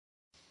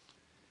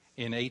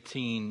In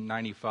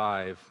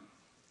 1895,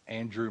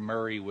 Andrew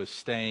Murray was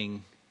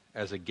staying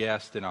as a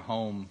guest in a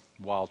home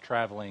while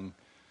traveling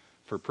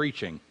for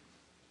preaching.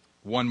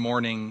 One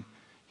morning,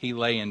 he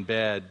lay in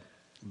bed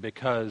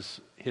because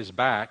his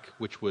back,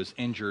 which was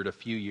injured a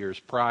few years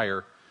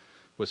prior,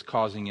 was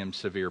causing him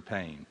severe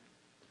pain.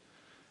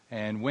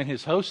 And when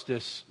his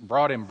hostess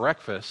brought him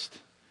breakfast,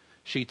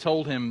 she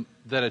told him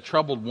that a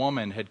troubled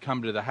woman had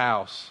come to the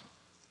house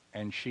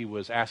and she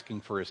was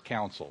asking for his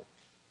counsel.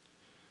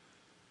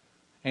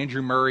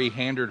 Andrew Murray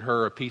handed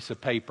her a piece of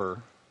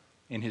paper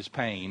in his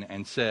pain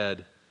and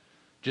said,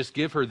 "Just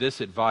give her this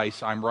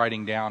advice I'm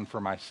writing down for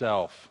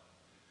myself.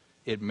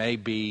 It may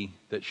be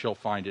that she'll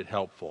find it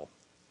helpful."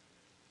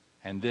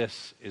 And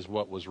this is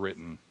what was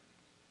written.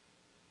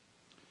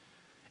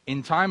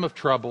 "In time of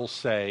trouble,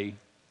 say,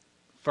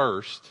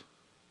 first,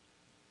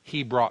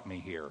 He brought me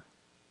here.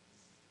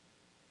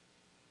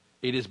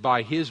 It is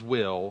by His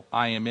will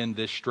I am in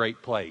this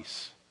strait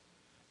place.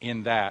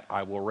 In that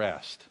I will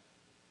rest.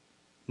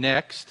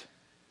 Next,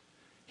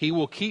 He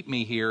will keep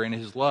me here in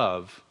His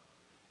love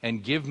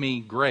and give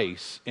me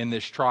grace in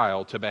this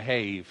trial to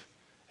behave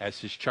as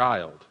His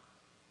child.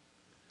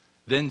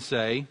 Then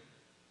say,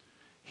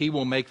 He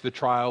will make the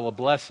trial a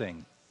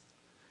blessing,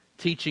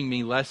 teaching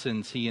me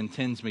lessons He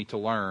intends me to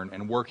learn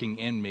and working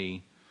in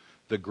me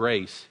the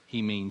grace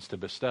He means to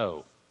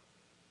bestow.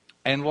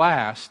 And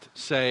last,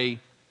 say,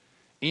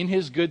 in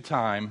His good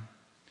time,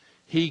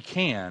 He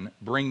can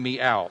bring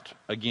me out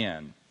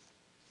again.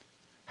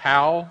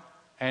 How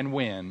and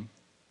when,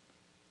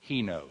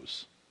 He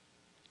knows.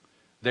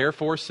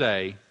 Therefore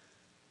say,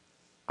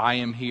 I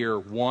am here,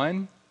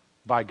 1,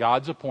 by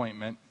God's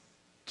appointment,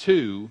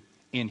 2,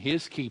 in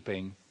His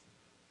keeping,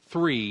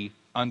 3,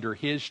 under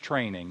His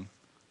training,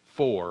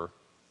 4,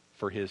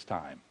 for His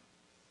time."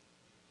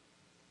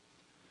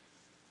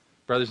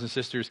 Brothers and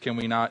sisters, can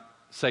we not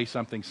say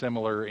something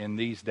similar in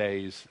these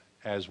days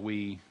as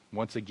we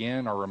once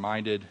again are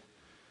reminded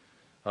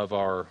of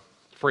our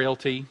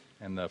frailty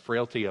and the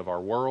frailty of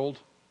our world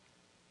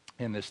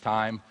in this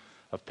time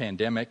of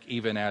pandemic?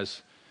 Even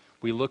as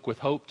we look with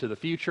hope to the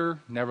future,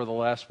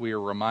 nevertheless, we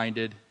are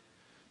reminded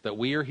that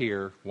we are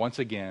here once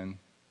again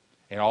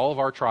in all of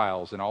our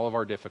trials and all of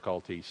our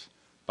difficulties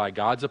by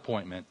God's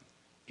appointment,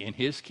 in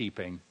His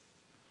keeping,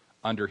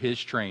 under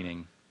His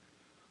training,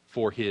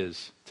 for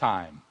His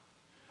time.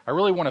 I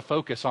really want to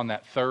focus on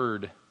that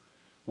third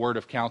word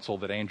of counsel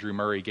that Andrew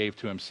Murray gave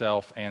to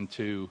himself and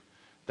to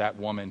that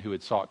woman who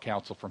had sought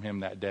counsel from him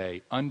that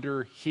day.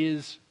 Under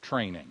His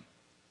training.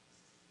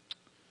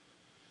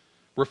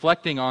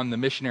 Reflecting on the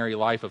missionary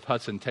life of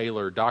Hudson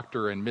Taylor,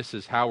 Dr. and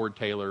Mrs. Howard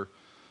Taylor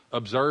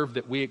observed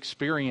that we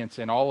experience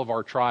in all of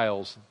our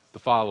trials the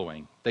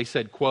following. They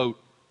said, quote,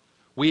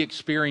 "We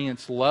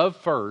experience love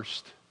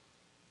first,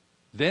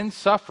 then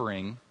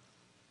suffering,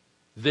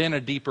 then a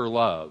deeper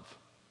love.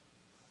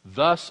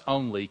 Thus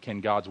only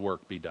can God's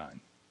work be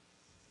done."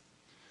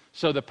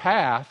 So the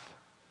path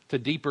to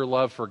deeper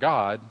love for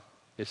God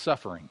is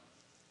suffering.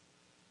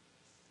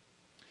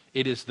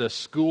 It is the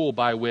school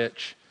by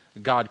which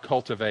God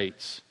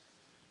cultivates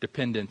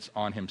dependence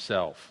on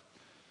Himself.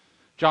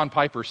 John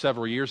Piper,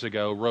 several years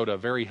ago, wrote a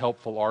very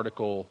helpful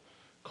article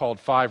called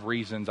 5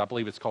 Reasons. I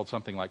believe it's called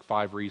something like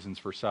 5 Reasons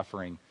for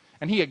Suffering.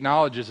 And he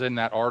acknowledges in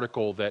that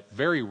article that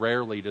very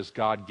rarely does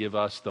God give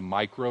us the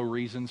micro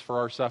reasons for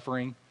our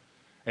suffering.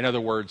 In other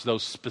words,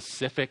 those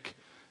specific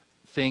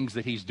things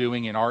that He's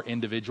doing in our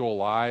individual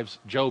lives.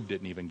 Job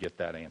didn't even get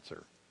that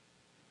answer.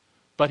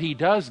 But He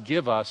does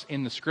give us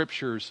in the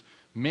Scriptures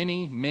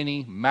many,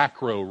 many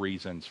macro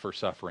reasons for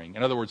suffering.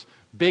 In other words,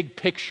 big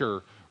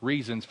picture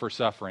reasons for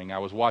suffering. I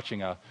was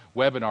watching a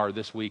webinar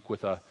this week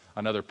with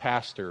another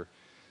pastor,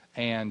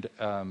 and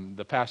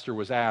the pastor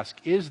was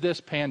asked, "Is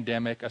this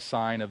pandemic a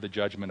sign of the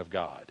judgment of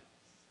God?"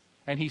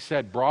 And he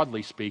said,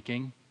 broadly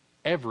speaking,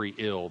 every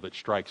ill that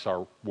strikes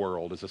our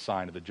world is a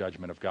sign of the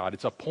judgment of God.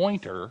 It's a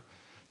pointer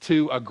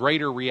to a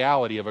greater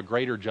reality of a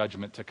greater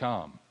judgment to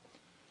come.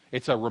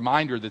 It's a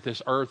reminder that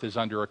this earth is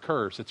under a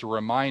curse. It's a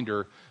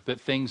reminder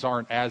that things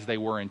aren't as they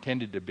were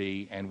intended to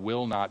be and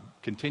will not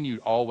continue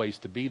always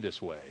to be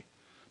this way.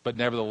 But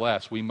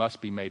nevertheless, we must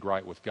be made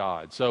right with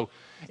God. So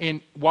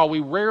while we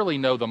rarely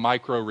know the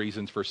micro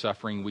reasons for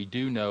suffering, we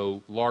do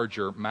know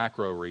larger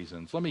macro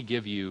reasons. Let me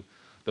give you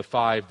the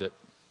 5 that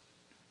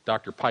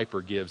Dr.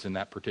 Piper gives in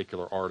that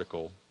particular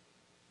article.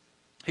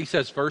 He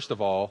says, first of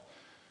all,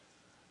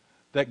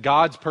 that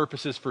God's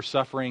purposes for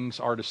sufferings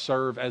are to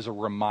serve as a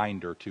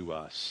reminder to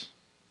us.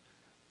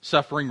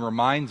 Suffering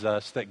reminds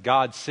us that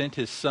God sent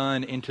His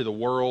Son into the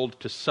world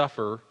to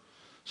suffer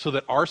so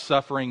that our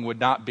suffering would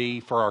not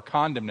be for our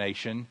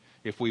condemnation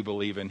if we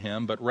believe in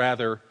Him, but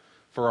rather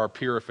for our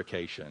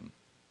purification.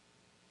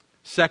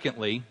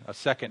 Secondly, a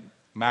second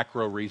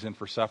macro reason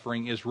for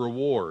suffering is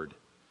reward.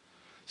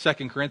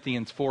 2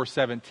 Corinthians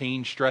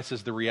 4:17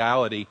 stresses the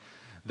reality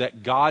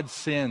that God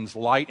sends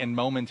light and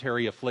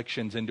momentary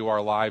afflictions into our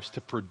lives to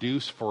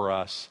produce for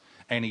us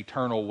an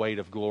eternal weight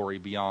of glory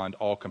beyond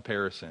all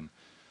comparison.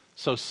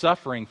 So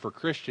suffering for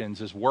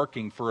Christians is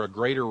working for a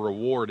greater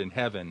reward in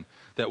heaven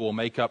that will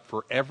make up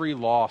for every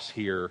loss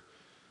here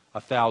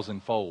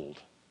 1,000-fold.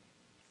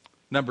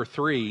 Number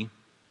 3,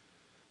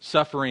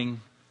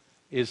 suffering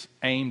is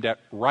aimed at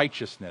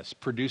righteousness,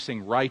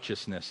 producing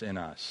righteousness in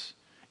us.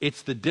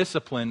 It's the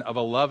discipline of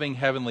a loving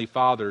Heavenly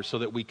Father so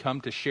that we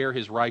come to share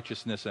His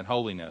righteousness and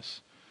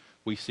holiness.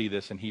 We see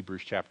this in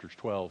Hebrews chapter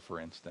 12, for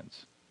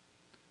instance.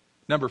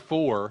 Number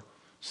 4,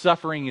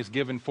 suffering is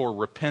given for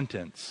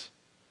repentance.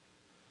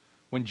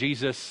 When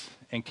Jesus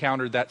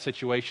encountered that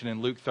situation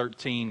in Luke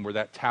 13 where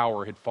that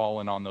tower had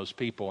fallen on those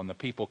people and the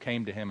people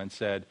came to Him and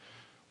said,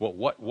 well,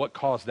 what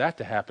caused that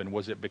to happen?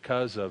 Was it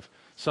because of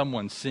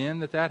someone's sin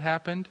that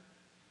happened?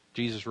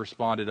 Jesus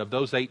responded, of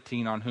those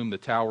 18 on whom the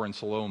tower in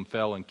Siloam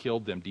fell and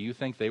killed them, do you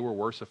think they were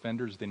worse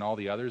offenders than all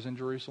the others in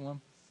Jerusalem?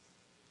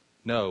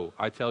 No,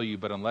 I tell you,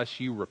 but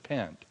unless you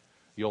repent,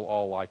 you'll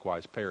all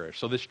likewise perish.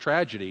 So this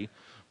tragedy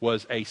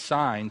was a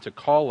sign to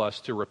call us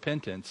to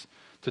repentance,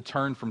 to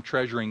turn from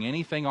treasuring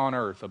anything on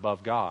earth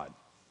above God.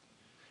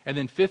 And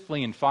then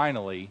fifthly and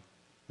finally,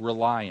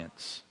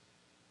 reliance.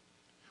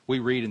 We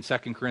read in 2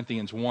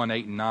 Corinthians 1,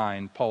 8 and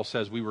 9, Paul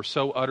says, we were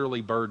so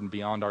utterly burdened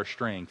beyond our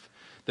strength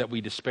that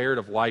we despaired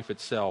of life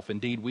itself.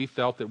 Indeed, we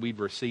felt that we'd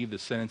received the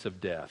sentence of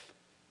death.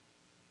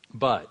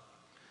 But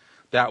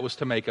that was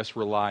to make us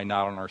rely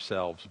not on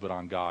ourselves, but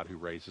on God who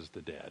raises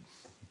the dead.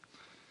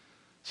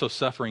 So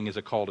suffering is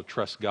a call to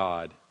trust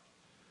God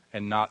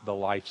and not the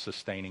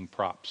life-sustaining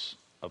props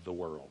of the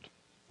world.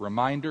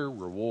 Reminder,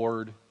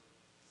 reward,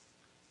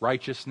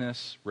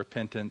 righteousness,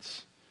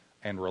 repentance,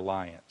 and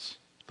reliance.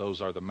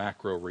 Those are the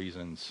macro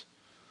reasons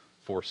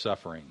for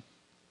suffering.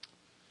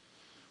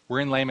 We're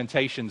in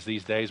Lamentations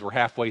these days. We're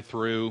halfway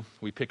through.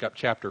 We pick up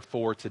chapter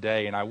 4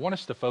 today, and I want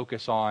us to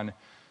focus on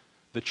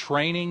the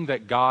training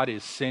that God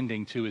is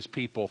sending to His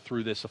people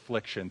through this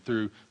affliction,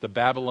 through the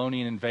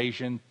Babylonian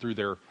invasion, through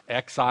their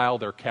exile,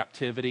 their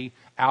captivity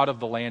out of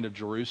the land of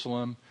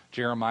Jerusalem.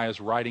 Jeremiah is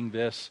writing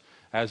this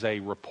as a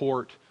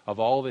report of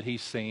all that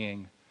he's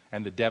seeing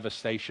and the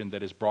devastation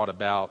that is brought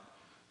about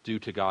due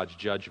to God's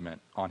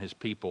judgment on His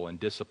people and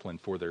discipline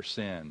for their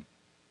sin.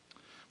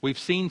 We've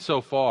seen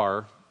so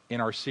far in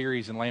our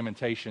series in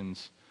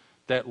Lamentations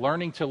that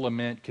learning to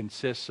lament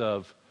consists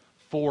of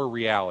 4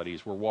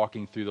 realities. We're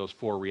walking through those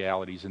 4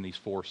 realities in these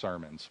 4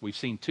 sermons. We've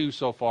seen 2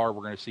 so far.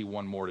 We're going to see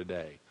 1 more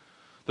today.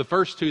 The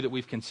first 2 that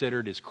we've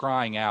considered is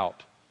crying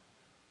out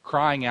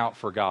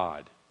for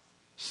God.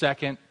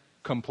 Second,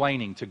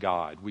 complaining to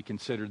God. We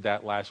considered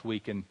that last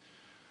week. And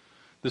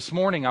this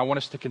morning I want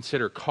us to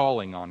consider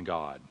calling on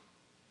God.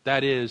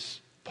 That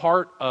is,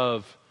 part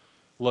of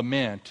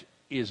lament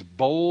is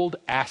bold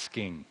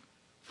asking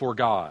for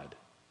God.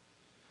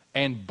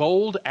 And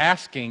bold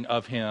asking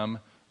of Him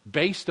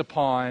based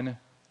upon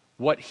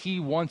what He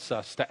wants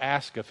us to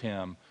ask of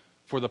Him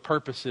for the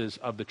purposes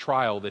of the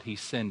trial that He's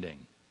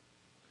sending.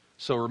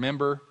 So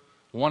remember,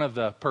 one of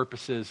the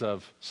purposes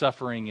of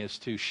suffering is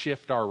to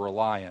shift our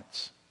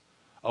reliance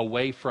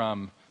away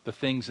from the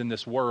things in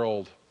this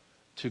world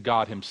to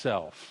God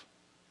Himself.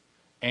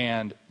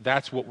 And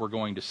that's what we're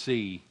going to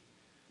see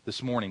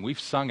this morning. We've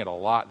sung it a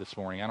lot this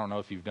morning. I don't know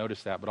if you've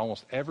noticed that, but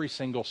almost every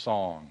single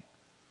song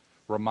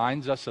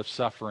reminds us of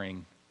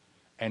suffering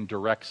and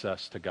directs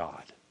us to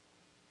God.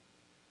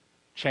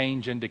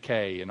 Change and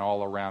decay, and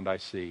all around I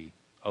see.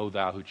 O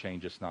Thou who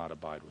changest not,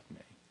 abide with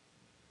me.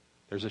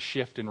 There's a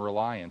shift in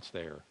reliance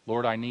there.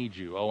 Lord, I need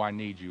You. Oh, I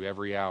need You.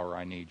 Every hour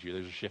I need You.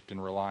 There's a shift in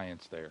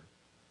reliance there.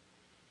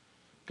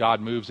 God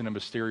moves in a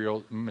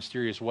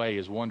mysterious way,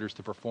 His wonders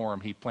to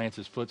perform. He plants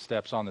His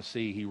footsteps on the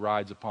sea. He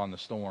rides upon the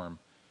storm.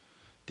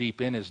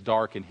 Deep in His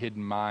dark and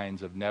hidden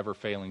minds of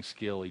never-failing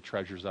skill, He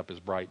treasures up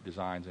His bright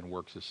designs and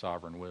works His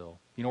sovereign will.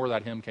 You know where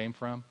that hymn came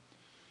from?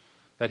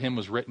 That hymn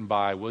was written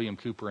by William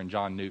Cowper and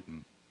John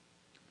Newton.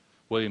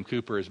 William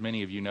Cowper, as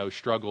many of you know,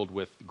 struggled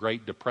with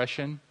Great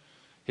Depression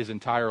his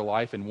entire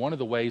life, and one of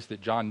the ways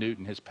that John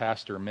Newton, his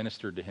pastor,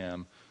 ministered to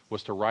him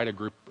was to write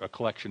a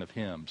collection of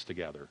hymns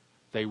together.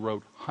 They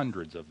wrote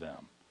hundreds of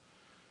them.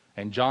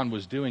 And John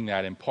was doing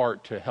that in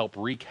part to help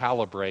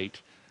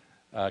recalibrate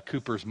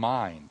Cowper's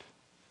mind.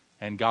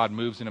 And God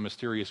Moves in a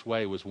Mysterious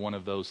Way was one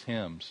of those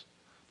hymns.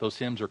 Those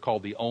hymns are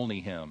called the Only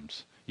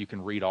Hymns. You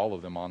can read all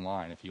of them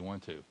online if you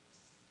want to.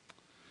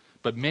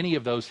 But many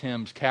of those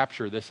hymns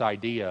capture this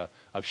idea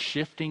of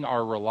shifting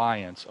our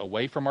reliance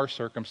away from our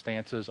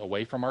circumstances,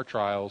 away from our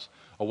trials,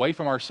 away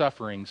from our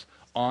sufferings,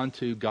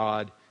 onto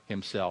God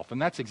Himself.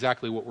 And that's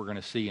exactly what we're going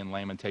to see in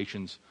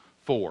Lamentations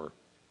 4.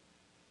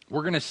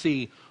 We're going to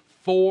see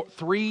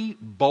 3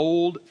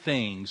 bold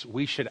things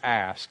we should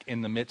ask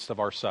in the midst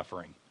of our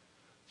suffering.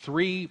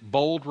 3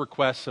 bold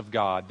requests of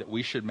God that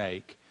we should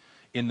make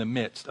in the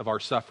midst of our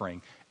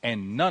suffering.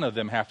 And none of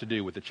them have to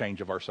do with the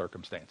change of our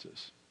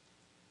circumstances.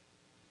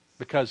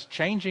 Because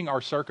changing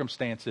our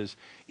circumstances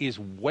is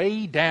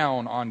way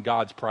down on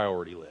God's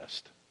priority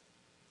list.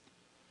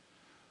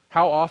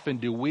 How often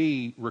do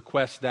we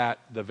request that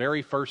the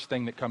very first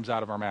thing that comes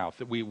out of our mouth?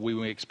 That when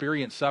we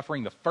experience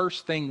suffering, the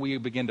first thing we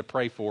begin to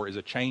pray for is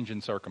a change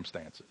in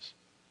circumstances.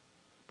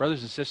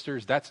 Brothers and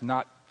sisters, that's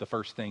not the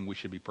first thing we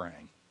should be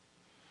praying.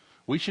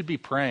 We should be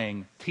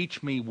praying,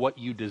 teach me what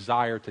You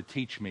desire to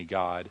teach me,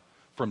 God,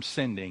 from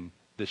sending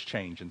this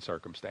change in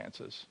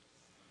circumstances.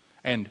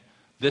 And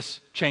this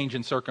change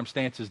in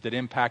circumstances that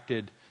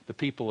impacted the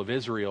people of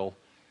Israel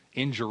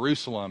in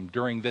Jerusalem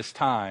during this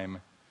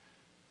time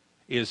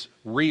is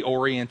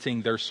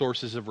reorienting their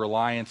sources of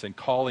reliance and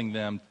calling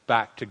them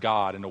back to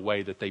God in a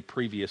way that they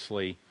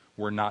previously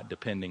were not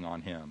depending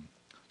on Him.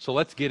 So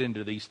let's get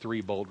into these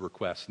three bold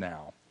requests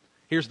now.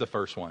 Here's the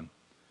first one.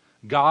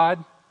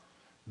 God,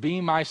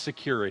 be my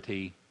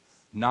security,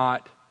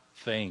 not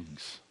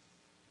things.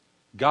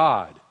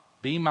 God,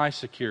 be my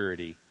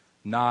security,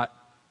 not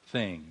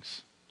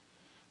things.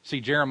 See,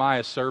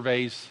 Jeremiah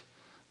surveys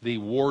the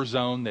war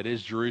zone that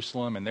is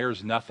Jerusalem, and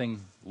there's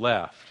nothing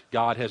left.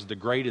 God has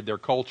degraded their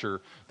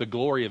culture. The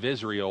glory of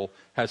Israel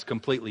has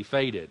completely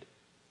faded.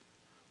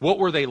 What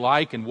were they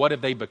like, and what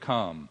have they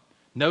become?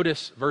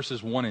 Notice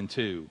verses 1 and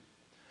 2.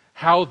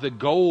 How the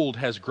gold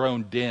has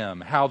grown dim,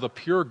 how the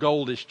pure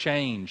gold is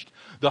changed.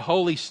 The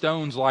holy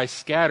stones lie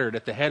scattered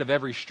at the head of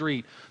every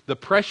street. The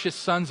precious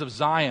sons of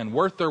Zion,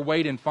 worth their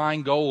weight in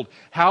fine gold,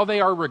 how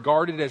they are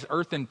regarded as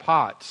earthen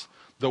pots,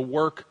 the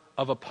work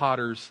of a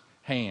potter's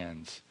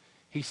hands.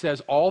 He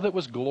says all that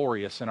was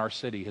glorious in our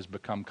city has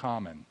become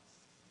common.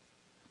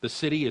 The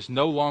city is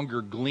no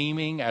longer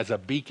gleaming as a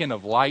beacon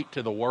of light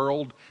to the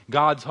world,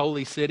 God's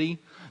holy city.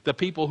 The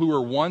people who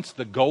were once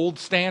the gold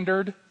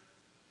standard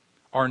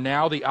are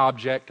now the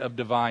object of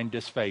divine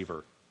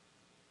disfavor.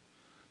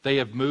 They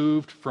have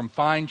moved from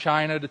fine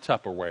china to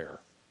Tupperware.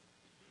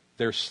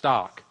 Their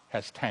stock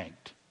has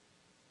tanked.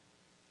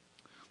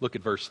 Look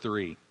at verse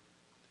 3.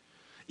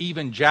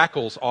 Even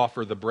jackals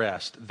offer the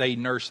breast. They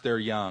nurse their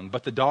young.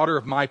 But the daughter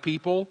of my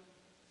people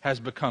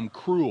has become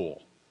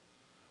cruel,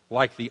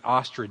 like the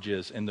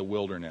ostriches in the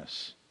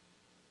wilderness.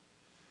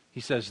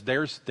 He says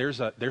there's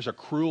a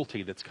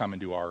cruelty that's come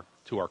into our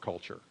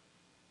culture.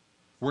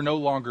 We're no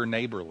longer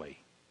neighborly.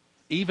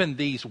 Even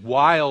these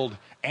wild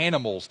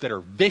animals that are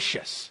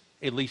vicious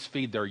at least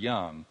feed their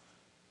young,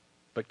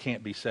 but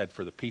can't be said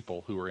for the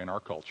people who are in our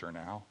culture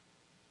now.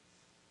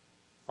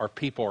 Our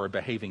people are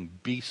behaving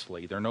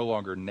beastly. They're no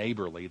longer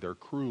neighborly. They're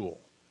cruel.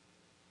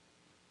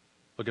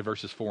 Look at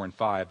verses 4 and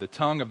 5. The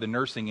tongue of the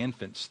nursing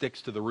infant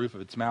sticks to the roof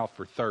of its mouth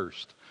for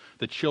thirst.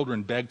 The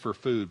children beg for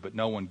food, but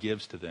no one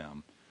gives to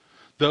them.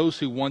 Those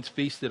who once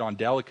feasted on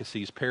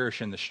delicacies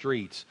perish in the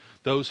streets.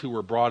 Those who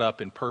were brought up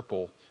in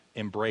purple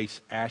embrace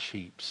ash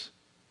heaps.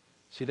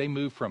 See, they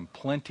move from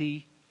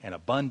plenty and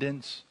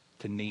abundance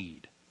to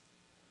need,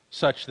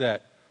 such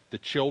that the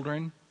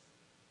children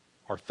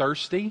are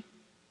thirsty,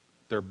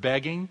 they're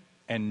begging,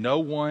 and no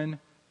one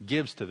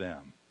gives to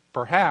them.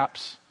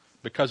 Perhaps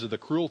because of the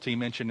cruelty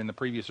mentioned in the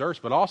previous verse,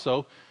 but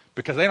also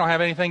because they don't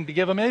have anything to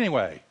give them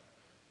anyway.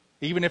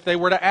 Even if they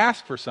were to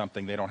ask for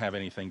something, they don't have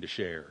anything to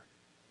share.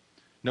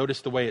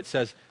 Notice the way it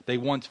says, they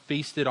once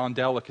feasted on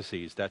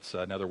delicacies. That's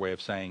another way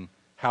of saying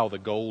how the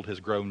gold has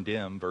grown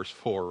dim, verse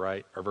 4,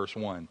 right? Or verse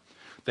 1.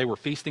 They were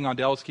feasting on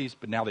delicacies,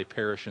 but now they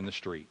perish in the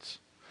streets.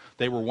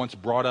 They were once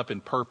brought up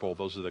in purple.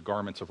 Those are the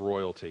garments of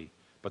royalty,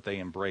 but they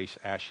embrace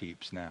ash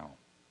heaps now.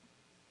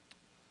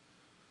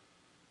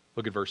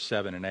 Look at verse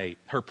 7 and 8.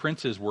 Her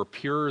princes were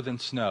purer than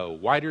snow,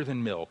 whiter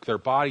than milk. Their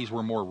bodies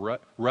were more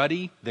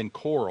ruddy than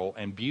coral,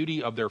 and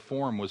beauty of their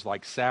form was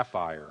like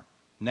sapphire.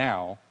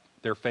 Now,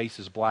 their face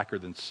is blacker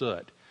than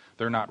soot.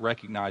 They're not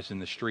recognized in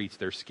the streets.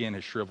 Their skin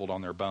has shriveled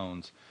on their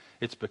bones.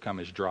 It's become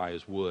as dry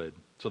as wood.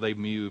 So they've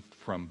moved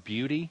from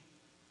beauty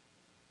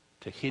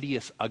to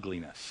hideous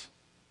ugliness.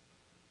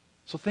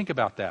 So think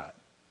about that.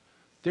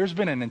 There's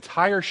been an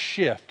entire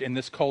shift in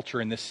this culture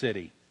in this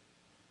city.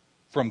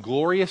 From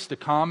glorious to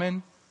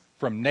common,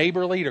 from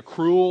neighborly to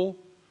cruel,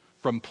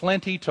 from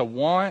plenty to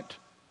want,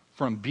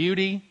 from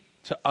beauty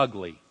to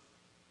ugly.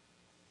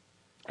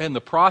 And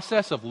the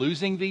process of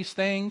losing these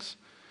things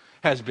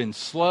has been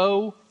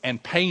slow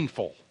and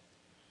painful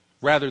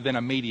rather than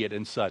immediate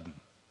and sudden.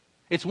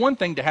 It's one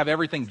thing to have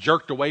everything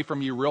jerked away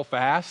from you real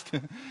fast.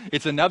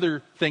 It's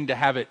another thing to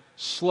have it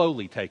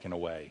slowly taken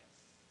away.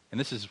 And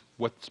this is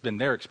what's been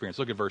their experience.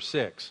 Look at verse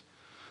 6.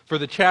 For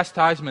the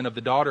chastisement of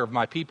the daughter of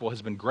my people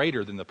has been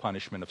greater than the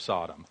punishment of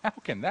Sodom. How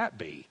can that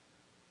be?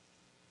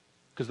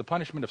 Because the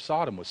punishment of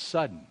Sodom was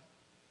sudden.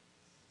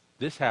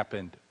 This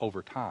happened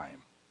over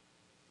time.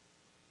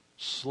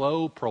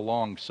 Slow,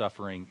 prolonged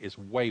suffering is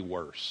way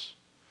worse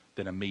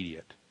than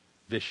immediate,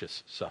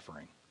 vicious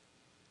suffering,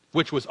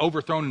 which was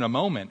overthrown in a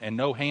moment and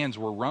no hands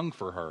were wrung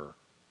for her.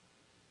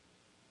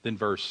 Then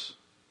verse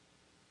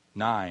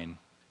 9,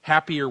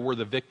 happier were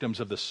the victims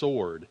of the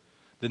sword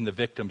than the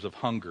victims of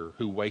hunger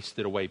who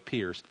wasted away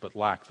pierced but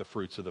lacked the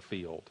fruits of the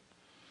field.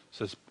 It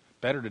says,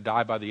 better to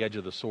die by the edge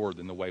of the sword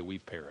than the way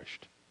we've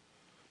perished.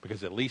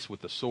 Because at least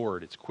with the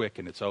sword, it's quick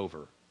and it's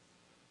over.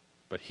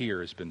 But here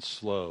has been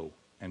slow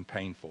and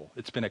painful.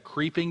 It's been a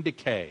creeping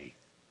decay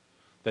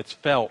that's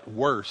felt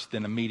worse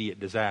than immediate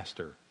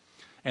disaster.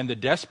 And the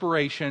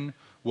desperation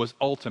was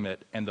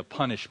ultimate and the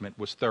punishment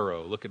was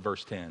thorough. Look at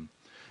verse 10.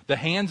 The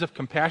hands of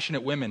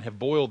compassionate women have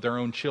boiled their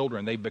own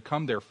children. They've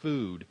become their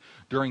food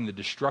during the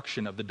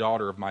destruction of the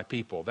daughter of my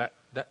people. That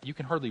you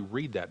can hardly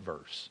read that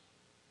verse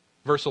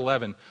Verse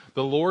 11,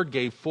 the Lord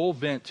gave full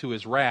vent to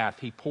his wrath.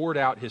 He poured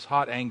out his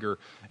hot anger,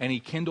 and he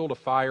kindled a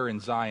fire in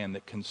Zion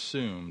that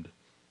consumed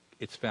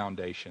its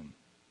foundation.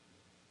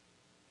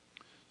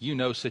 You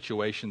know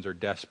situations are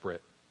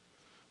desperate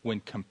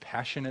when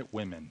compassionate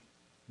women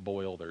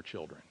boil their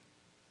children.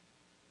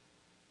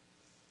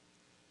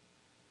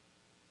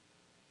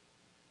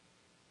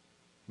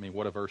 I mean,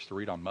 what a verse to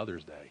read on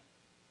Mother's Day.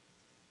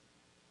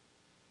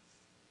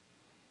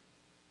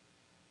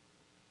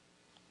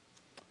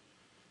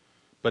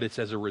 But it's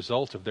as a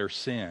result of their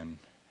sin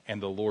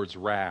and the Lord's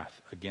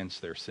wrath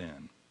against their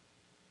sin.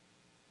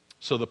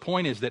 So the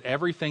point is that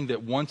everything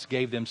that once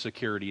gave them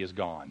security is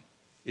gone.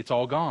 It's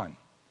all gone.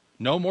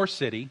 No more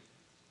city,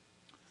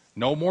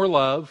 no more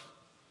love,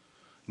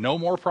 no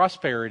more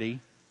prosperity,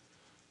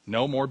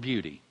 no more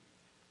beauty.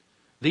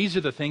 These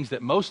are the things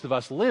that most of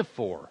us live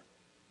for,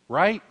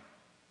 right?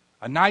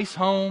 A nice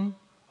home,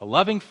 a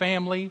loving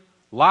family,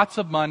 lots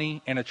of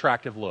money, and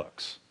attractive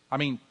looks. I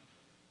mean,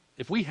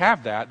 if we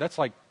have that, that's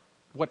like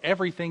what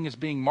everything is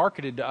being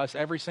marketed to us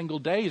every single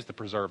day, is to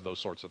preserve those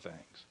sorts of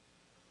things.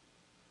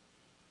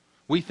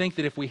 We think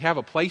that if we have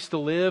a place to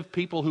live,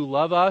 people who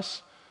love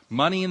us,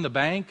 money in the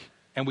bank,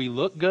 and we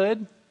look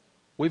good,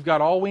 we've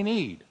got all we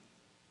need.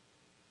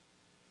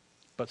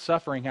 But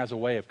suffering has a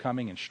way of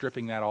coming and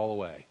stripping that all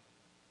away.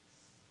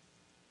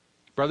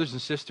 Brothers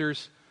and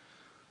sisters,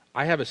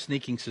 I have a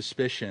sneaking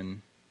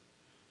suspicion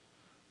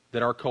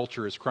that our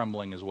culture is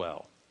crumbling as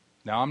well.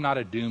 Now, I'm not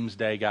a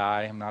doomsday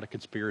guy. I'm not a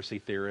conspiracy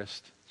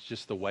theorist. It's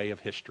just the way of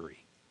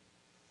history.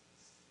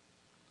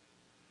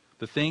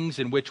 The things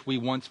in which we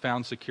once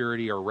found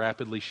security are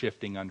rapidly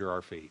shifting under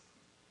our feet.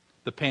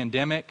 The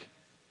pandemic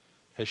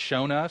has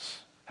shown us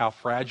how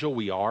fragile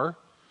we are.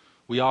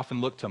 We often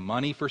look to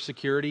money for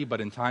security,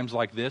 but in times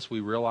like this, we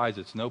realize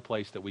it's no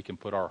place that we can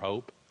put our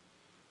hope.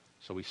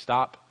 So we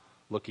stop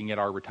looking at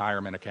our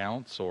retirement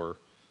accounts, or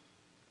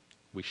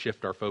we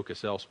shift our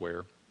focus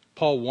elsewhere.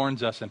 Paul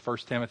warns us in 1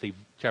 Timothy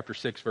chapter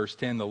 6, verse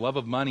 10, the love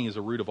of money is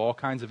a root of all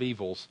kinds of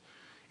evils.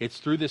 It's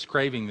through this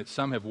craving that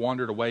some have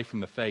wandered away from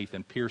the faith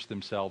and pierced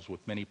themselves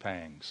with many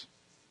pangs.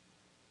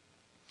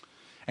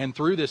 And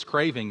through this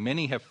craving,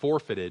 many have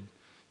forfeited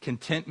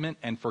contentment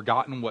and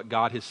forgotten what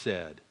God has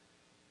said.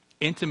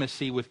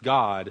 Intimacy with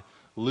God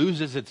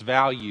loses its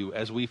value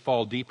as we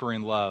fall deeper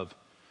in love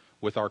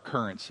with our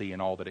currency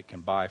and all that it can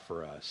buy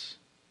for us.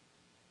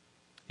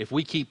 If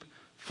we keep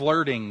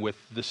flirting with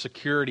the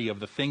security of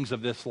the things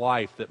of this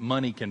life that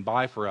money can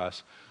buy for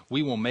us,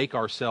 we will make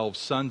ourselves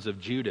sons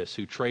of Judas,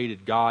 who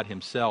traded God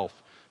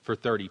himself for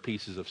 30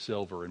 pieces of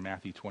silver in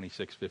Matthew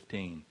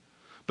 26:15.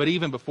 But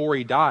even before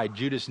he died,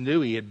 Judas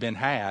knew he had been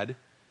had.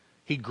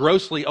 He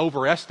grossly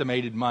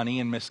overestimated money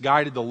and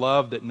misguided the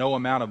love that no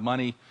amount of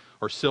money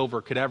or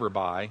silver could ever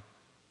buy.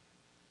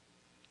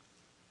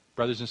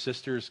 Brothers and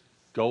sisters,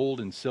 gold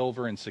and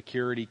silver and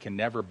security can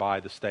never buy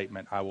the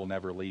statement, I will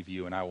never leave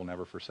you and I will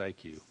never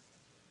forsake you.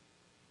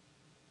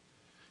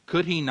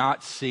 Could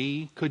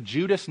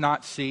Judas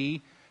not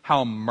see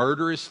how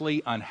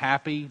murderously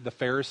unhappy the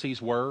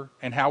Pharisees were?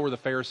 And how were the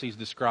Pharisees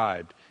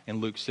described in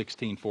Luke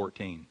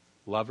 16:14?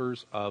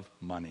 Lovers of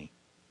money.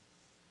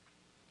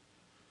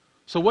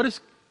 So what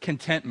does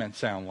contentment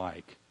sound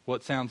like? Well,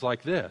 it sounds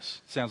like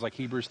this. It sounds like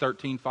Hebrews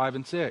 13:5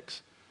 and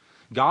 6.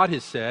 God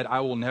has said, I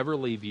will never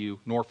leave you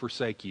nor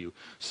forsake you.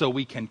 So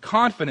we can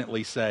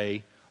confidently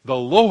say, the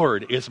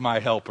Lord is my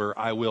helper,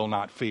 I will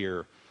not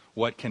fear.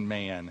 What can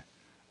man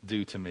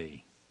do to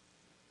me?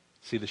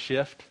 See the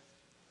shift?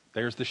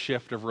 There's the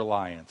shift of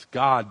reliance.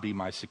 God be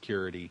my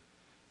security,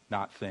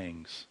 not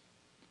things.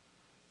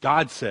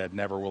 God said,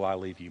 never will I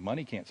leave you.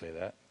 Money can't say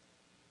that.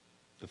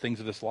 The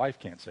things of this life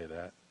can't say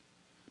that.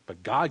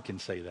 But God can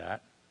say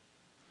that.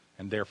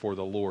 And therefore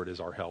the Lord is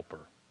our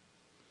helper.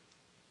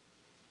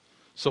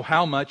 So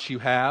how much you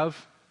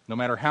have, no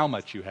matter how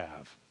much you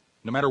have,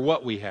 no matter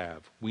what we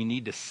have, we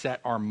need to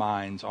set our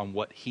minds on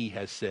what He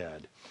has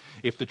said.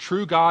 If the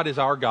true God is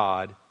our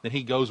God, then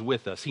He goes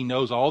with us. He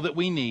knows all that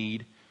we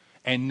need,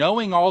 and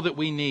knowing all that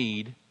we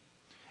need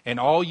and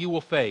all you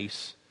will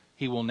face,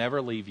 He will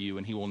never leave you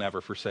and He will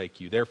never forsake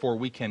you. Therefore,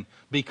 we can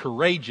be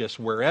courageous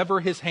wherever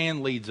His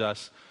hand leads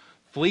us,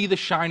 flee the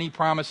shiny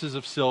promises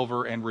of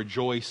silver, and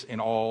rejoice in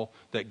all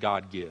that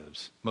God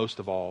gives. Most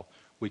of all,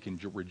 we can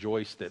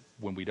rejoice that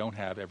when we don't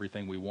have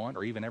everything we want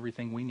or even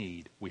everything we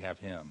need, we have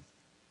Him.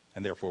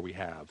 And therefore we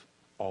have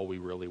all we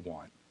really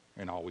want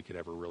and all we could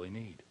ever really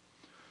need.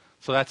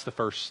 So that's the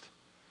first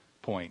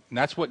point. And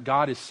that's what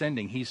God is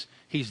sending.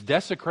 He's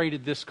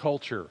desecrated this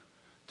culture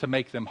to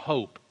make them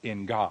hope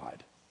in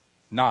God,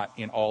 not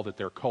in all that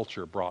their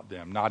culture brought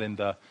them, not in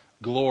the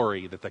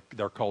glory that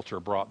their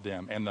culture brought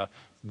them, and the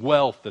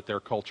wealth that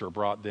their culture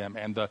brought them,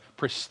 and the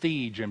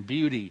prestige and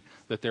beauty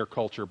that their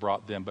culture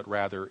brought them, but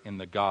rather in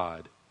the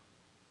God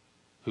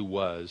who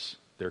was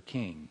their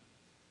King.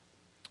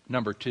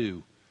 Number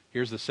 2,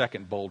 here's the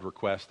second bold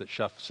request that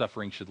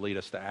suffering should lead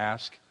us to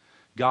ask.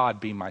 God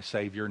be my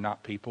Savior,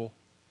 not people.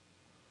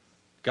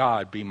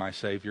 God be my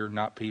Savior,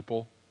 not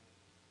people.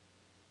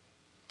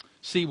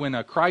 See, when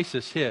a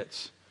crisis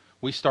hits,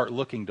 we start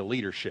looking to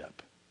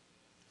leadership.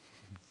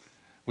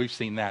 We've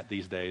seen that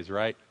these days,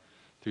 right?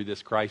 Through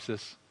this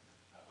crisis.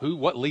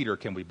 What leader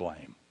can we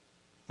blame?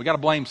 We got to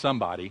blame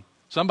somebody.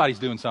 Somebody's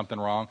doing something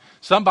wrong.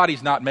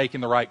 Somebody's not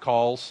making the right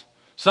calls.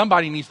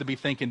 Somebody needs to be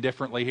thinking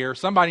differently here.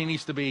 Somebody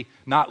needs to be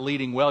not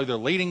leading well. Either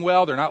leading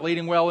well, they're not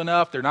leading well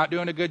enough, they're not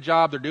doing a good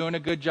job, they're doing a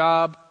good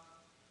job.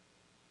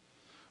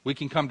 We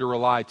can come to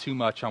rely too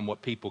much on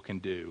what people can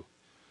do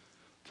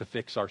to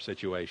fix our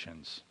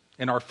situations.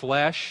 In our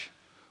flesh,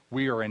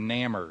 we are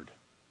enamored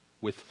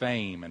with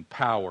fame and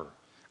power.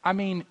 I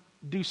mean,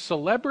 do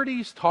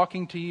celebrities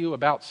talking to you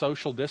about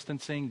social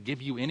distancing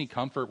give you any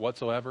comfort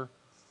whatsoever?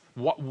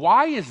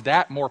 Why is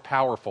that more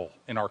powerful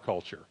in our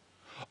culture?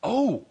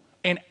 Oh,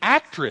 an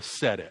actress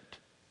said it.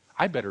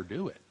 I better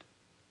do it.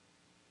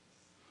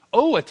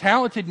 Oh, a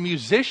talented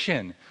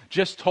musician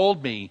just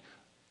told me.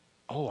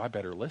 Oh, I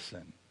better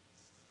listen.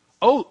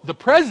 Oh, the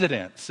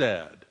president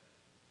said.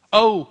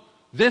 Oh,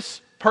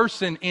 this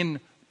person in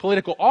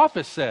political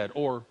office said,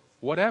 or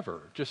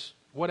whatever, just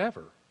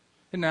whatever.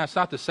 And now it's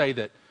not to say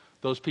that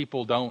those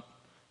people don't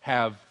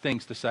have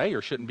things to say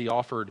or shouldn't be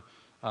offered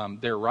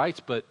their rights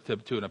but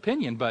to an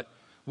opinion, but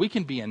we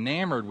can be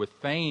enamored with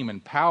fame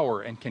and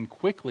power and can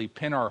quickly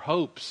pin our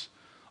hopes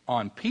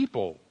on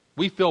people.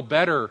 We feel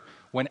better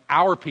when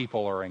our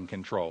people are in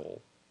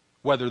control,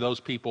 whether those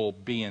people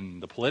be in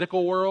the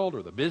political world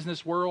or the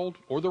business world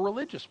or the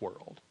religious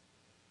world.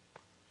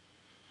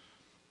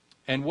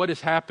 And what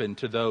has happened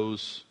to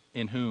those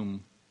in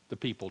whom the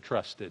people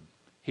trusted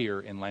here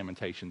in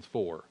Lamentations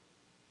 4?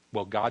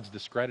 Well, God's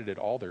discredited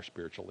all their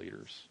spiritual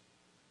leaders.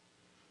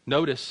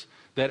 Notice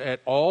that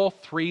at all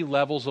three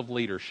levels of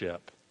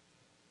leadership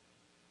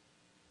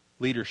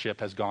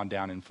has gone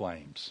down in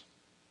flames.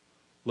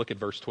 Look at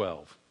verse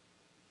 12.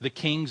 The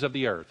kings of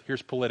the earth,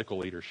 here's political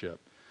leadership.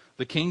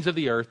 The kings of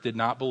the earth did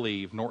not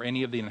believe, nor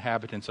any of the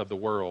inhabitants of the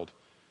world,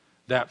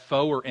 that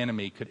foe or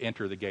enemy could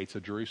enter the gates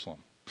of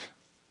Jerusalem.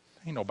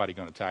 Ain't nobody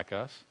going to attack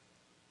us.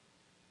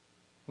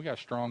 We got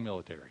a strong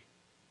military.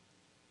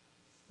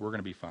 We're going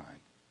to be fine.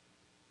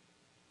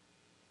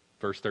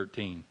 Verse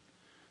 13.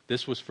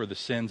 This was for the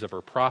sins of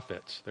her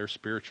prophets, their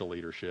spiritual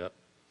leadership,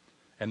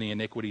 and the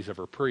iniquities of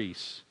her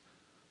priests,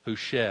 who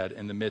shed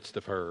in the midst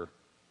of her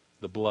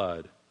the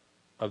blood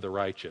of the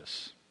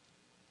righteous.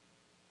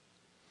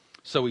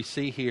 So we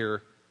see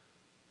here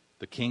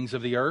the kings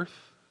of the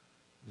earth,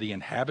 the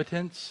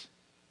inhabitants,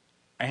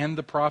 and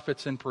the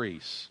prophets and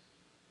priests.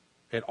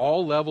 At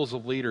all levels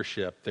of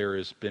leadership, there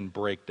has been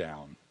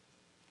breakdown.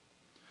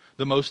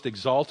 The most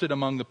exalted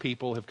among the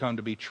people have come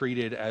to be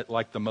treated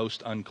like the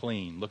most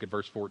unclean. Look at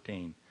verse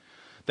 14.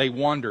 They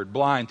wandered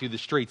blind through the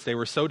streets. They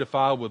were so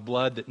defiled with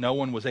blood that no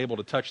one was able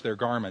to touch their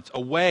garments.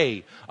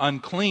 Away,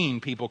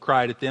 unclean, people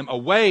cried at them.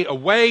 Away,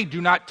 away,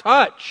 do not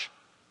touch.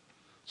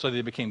 So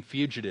they became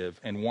fugitive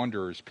and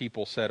wanderers.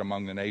 People said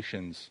among the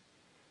nations,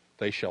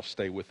 they shall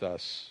stay with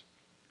us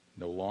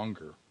no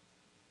longer.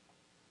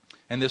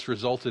 And this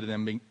resulted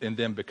in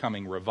them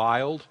becoming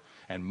reviled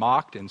and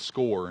mocked and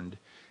scorned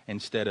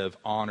instead of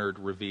honored,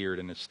 revered,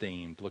 and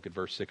esteemed. Look at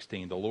verse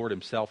 16. The Lord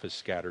himself has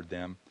scattered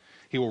them.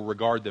 He will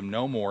regard them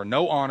no more.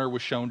 No honor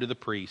was shown to the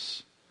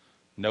priests,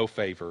 no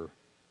favor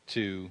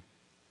to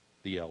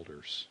the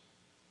elders.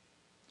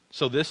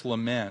 So this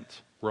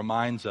lament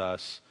reminds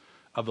us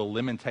of the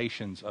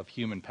limitations of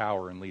human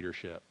power and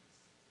leadership.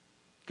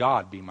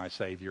 God be my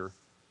Savior,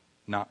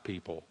 not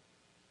people.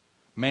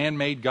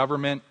 Man-made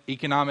government,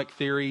 economic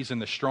theories,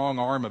 and the strong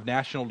arm of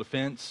national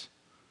defense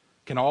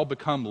can all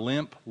become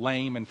limp,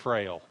 lame, and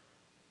frail.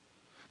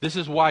 This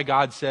is why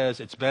God says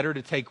it's better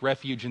to take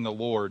refuge in the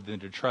Lord than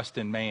to trust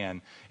in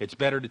man. It's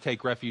better to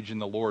take refuge in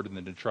the Lord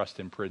than to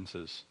trust in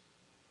princes.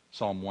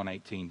 Psalm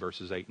 118,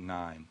 verses 8 and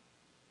 9.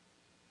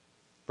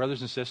 Brothers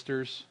and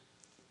sisters,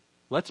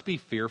 let's be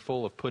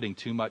fearful of putting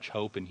too much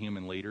hope in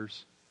human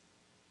leaders.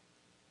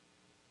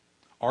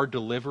 Our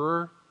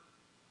deliverer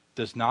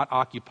does not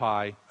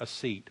occupy a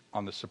seat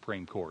on the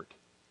Supreme Court.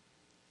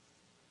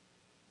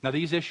 Now,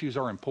 these issues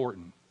are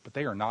important, but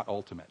they are not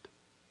ultimate.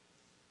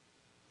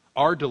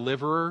 Our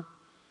deliverer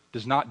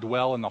does not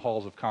dwell in the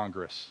halls of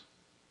Congress.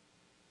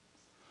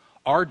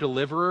 Our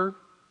deliverer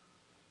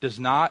does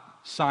not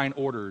sign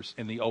orders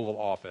in the Oval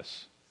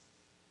Office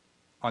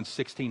on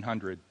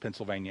 1600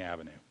 Pennsylvania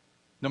Avenue,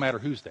 no matter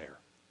who's there.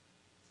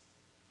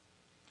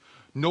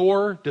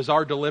 Nor does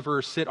our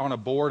deliverer sit on a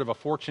board of a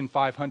Fortune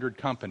 500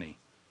 company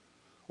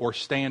or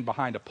stand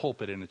behind a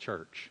pulpit in a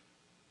church.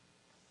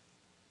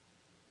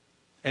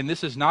 And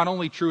this is not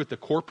only true at the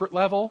corporate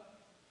level,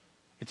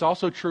 it's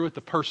also true at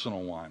the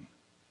personal one.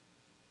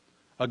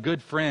 A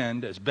good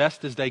friend, as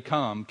best as they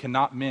come,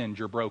 cannot mend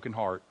your broken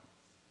heart.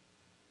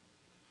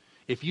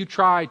 If you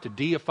try to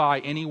deify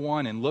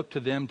anyone and look to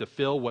them to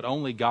fill what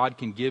only God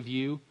can give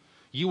you,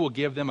 you will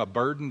give them a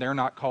burden they're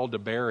not called to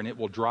bear, and it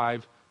will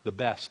drive the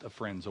best of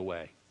friends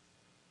away.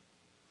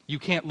 You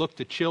can't look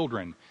to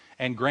children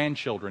and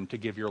grandchildren to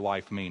give your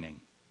life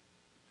meaning.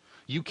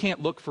 You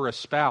can't look for a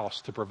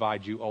spouse to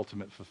provide you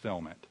ultimate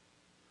fulfillment.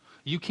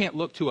 You can't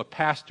look to a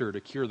pastor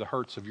to cure the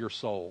hurts of your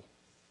soul.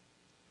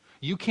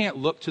 You can't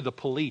look to the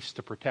police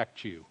to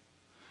protect you.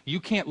 You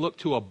can't look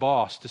to a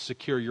boss to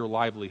secure your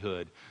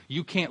livelihood.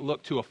 You can't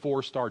look to a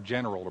 4-star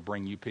general to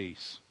bring you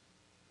peace.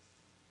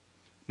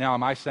 Now,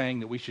 am I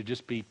saying that we should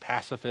just be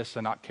pacifists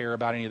and not care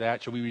about any of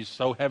that? Should we be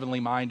so heavenly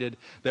minded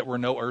that we're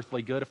no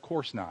earthly good? Of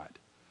course not.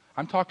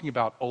 I'm talking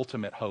about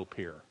ultimate hope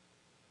here.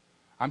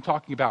 I'm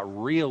talking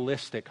about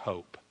realistic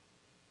hope.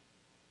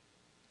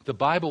 The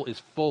Bible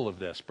is full of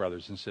this,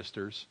 brothers and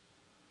sisters,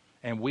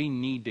 and we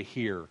need to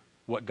hear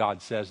what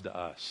God says to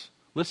us.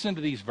 Listen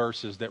to these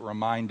verses that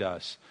remind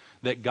us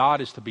that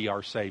God is to be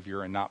our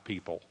Savior and not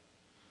people.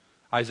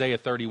 Isaiah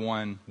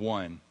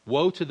 31:1.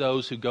 Woe to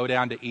those who go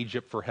down to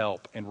Egypt for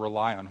help and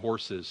rely on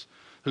horses,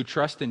 who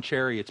trust in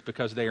chariots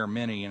because they are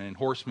many and in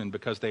horsemen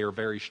because they are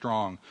very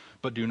strong,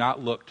 but do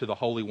not look to the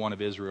Holy One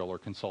of Israel or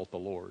consult the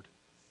Lord.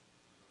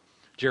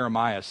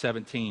 Jeremiah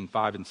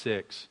 17:5 and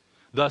 6.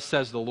 Thus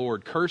says the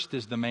Lord, cursed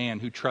is the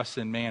man who trusts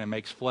in man and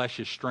makes flesh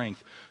his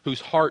strength,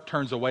 whose heart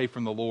turns away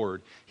from the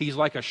Lord. He's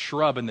like a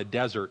shrub in the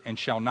desert and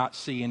shall not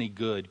see any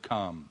good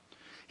come.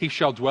 He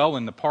shall dwell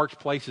in the parched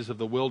places of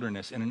the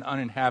wilderness in an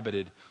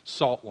uninhabited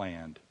salt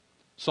land.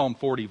 Psalm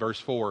 40, verse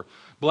 4.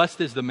 Blessed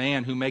is the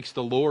man who makes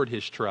the Lord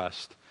his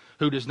trust,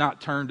 who does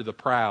not turn to the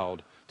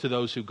proud, to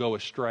those who go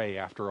astray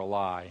after a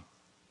lie.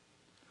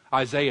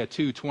 Isaiah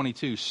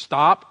 2:22.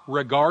 Stop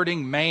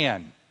regarding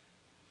man,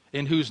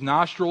 in whose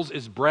nostrils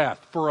is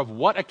breath, for of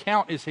what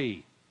account is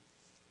he?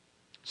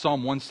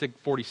 Psalm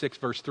 146,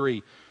 verse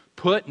 3.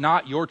 Put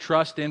not your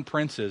trust in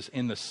princes,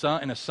 in a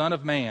son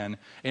of man,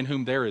 in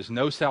whom there is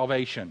no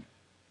salvation.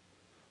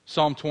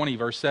 Psalm 20,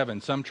 verse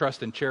 7. Some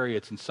trust in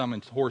chariots and some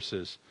in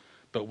horses,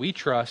 but we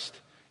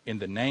trust in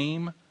the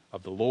name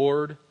of the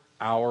Lord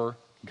our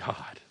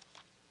God.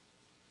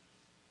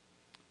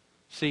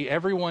 See,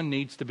 everyone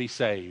needs to be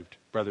saved,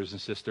 brothers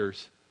and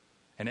sisters,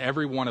 and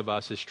every one of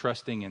us is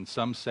trusting in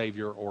some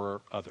Savior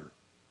or other.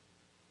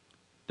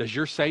 Does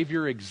your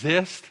Savior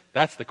exist?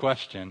 That's the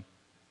question.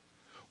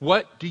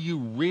 What do you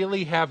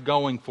really have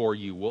going for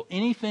you? Will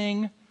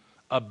anything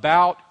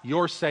about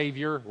your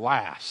Savior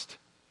last?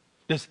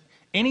 Does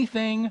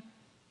anything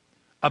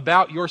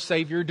about your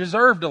Savior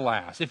deserve to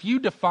last? If you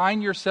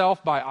define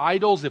yourself by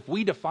idols, if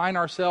we define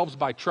ourselves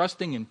by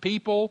trusting in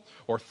people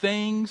or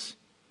things,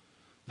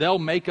 they'll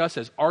make us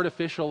as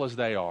artificial as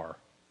they are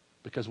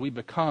because we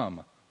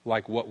become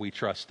like what we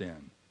trust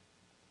in.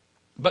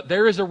 But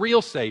there is a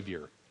real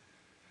Savior.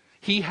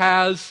 He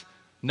has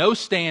no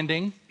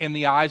standing in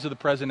the eyes of the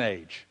present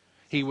age.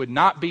 He would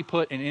not be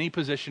put in any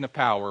position of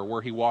power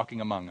were he walking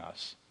among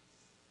us.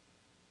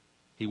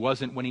 He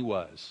wasn't when he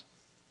was.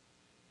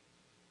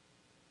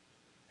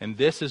 And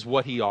this is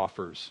what he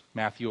offers.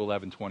 Matthew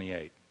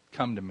 11:28.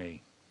 Come to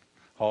me,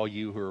 all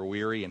you who are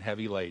weary and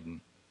heavy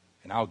laden,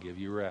 and I'll give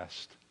you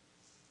rest.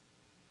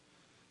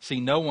 See,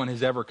 no one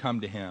has ever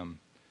come to him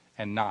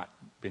and not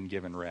been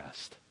given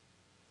rest.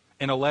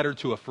 In a letter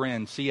to a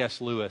friend, C.S.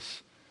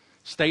 Lewis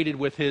stated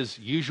with his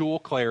usual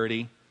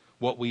clarity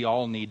what we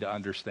all need to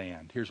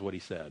understand. Here's what he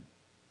said.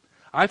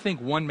 I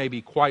think one may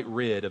be quite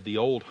rid of the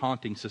old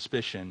haunting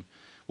suspicion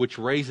which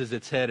raises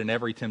its head in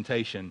every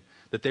temptation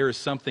that there is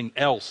something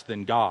else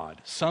than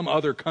God, some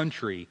other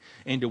country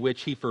into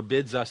which he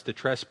forbids us to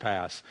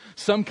trespass,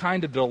 some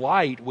kind of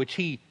delight which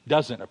he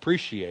doesn't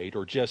appreciate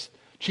or just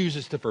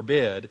chooses to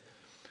forbid,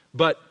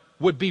 but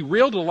would be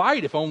real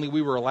delight if only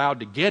we were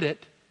allowed to get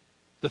it.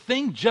 The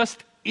thing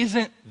just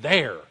isn't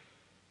there.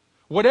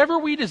 Whatever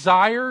we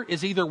desire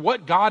is either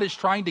what God is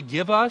trying to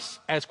give us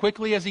as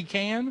quickly as he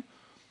can,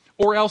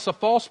 or else a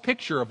false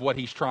picture of what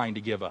he's trying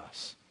to give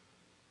us.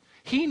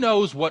 He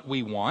knows what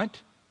we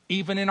want,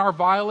 even in our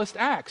vilest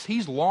acts.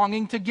 He's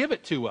longing to give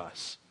it to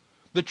us.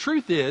 The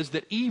truth is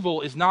that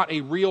evil is not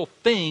a real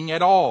thing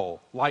at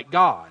all, like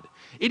God.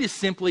 It is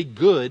simply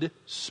good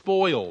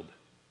spoiled.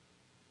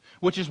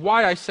 Which is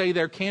why I say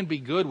there can be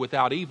good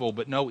without evil,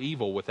 but no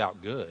evil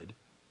without good.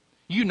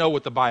 You know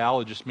what the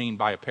biologists mean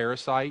by a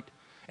parasite.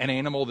 An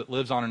animal that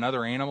lives on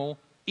another animal.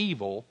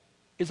 Evil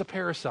is a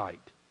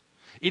parasite.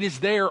 It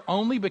is there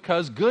only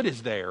because good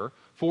is there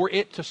for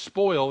it to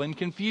spoil and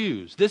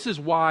confuse. This is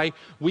why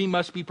we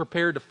must be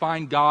prepared to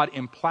find God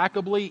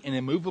implacably and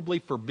immovably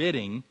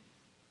forbidding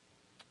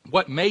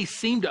what may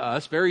seem to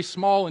us very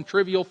small and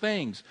trivial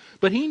things.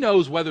 But he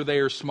knows whether they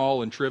are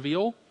small and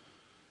trivial,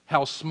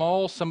 how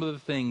small some of the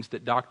things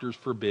that doctors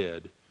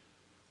forbid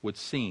would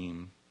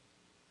seem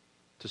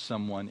to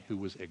someone who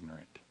was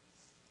ignorant.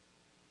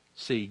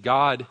 See,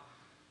 God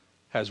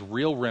has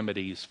real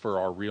remedies for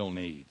our real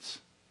needs.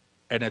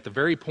 And at the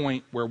very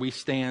point where we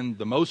stand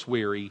the most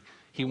weary,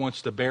 he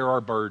wants to bear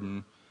our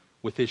burden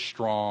with his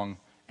strong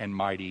and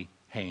mighty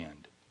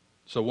hand.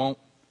 So won't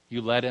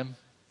you let him?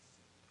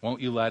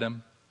 Won't you let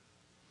him?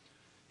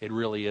 It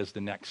really is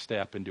the next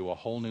step into a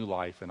whole new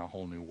life and a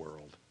whole new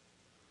world.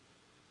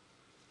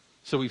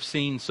 So we've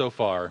seen so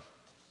far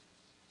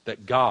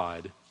that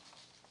God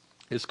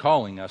is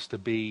calling us to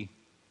be,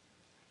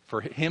 for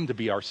him to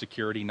be our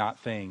security, not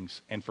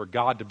things, and for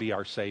God to be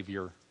our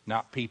Savior,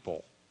 not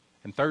people.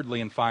 And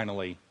thirdly and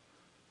finally,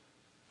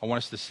 I want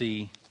us to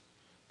see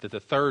that the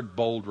third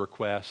bold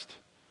request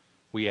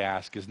we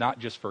ask, is not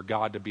just for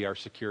God to be our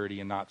security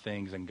and not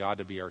things, and God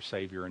to be our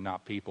Savior and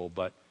not people,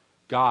 but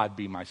God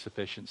be my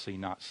sufficiency,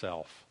 not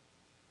self.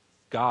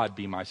 God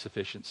be my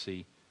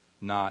sufficiency,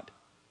 not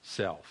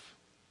self.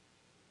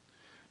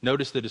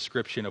 Notice the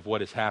description of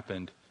what has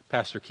happened.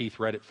 Pastor Keith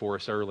read it for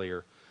us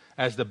earlier.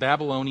 As the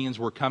Babylonians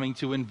were coming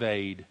to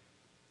invade,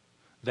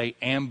 they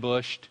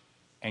ambushed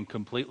and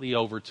completely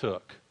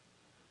overtook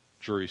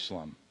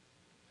Jerusalem.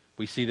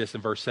 We see this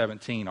in verse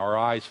 17. Our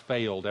eyes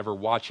failed, ever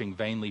watching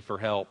vainly for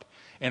help.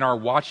 And our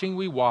watching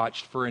we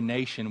watched for a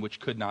nation which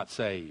could not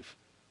save.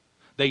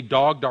 They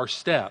dogged our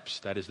steps,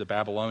 that is the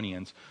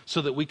Babylonians,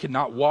 so that we could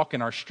not walk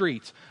in our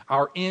streets.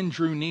 Our end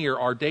drew near,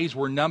 our days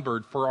were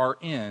numbered, for our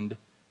end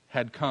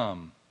had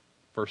come.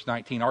 Verse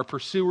 19, our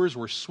pursuers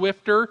were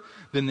swifter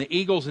than the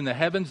eagles in the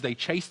heavens. They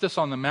chased us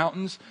on the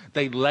mountains.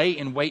 They lay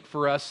in wait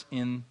for us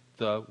in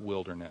the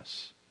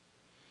wilderness.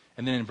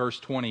 And then in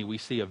verse 20, we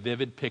see a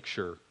vivid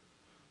picture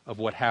of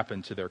what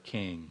happened to their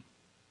king.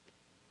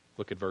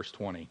 Look at verse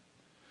 20.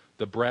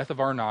 The breath of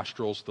our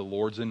nostrils, the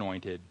Lord's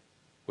anointed,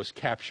 was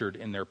captured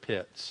in their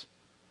pits,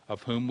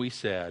 of whom we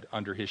said,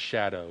 under his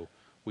shadow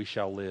we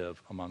shall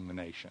live among the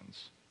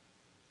nations.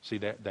 See,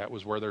 that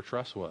was where their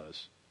trust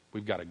was.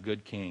 We've got a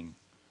good king.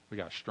 We've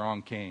got a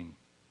strong king.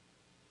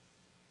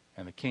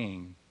 And the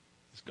king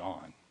is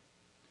gone.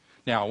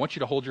 Now, I want you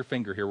to hold your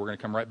finger here. We're going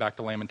to come right back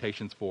to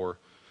Lamentations 4.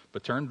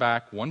 But turn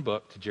back one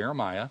book to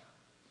Jeremiah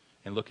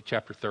and look at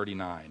chapter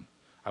 39.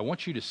 I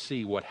want you to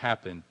see what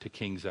happened to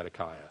King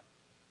Zedekiah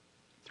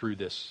through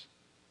this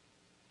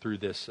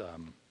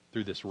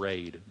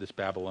raid, this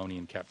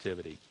Babylonian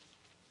captivity.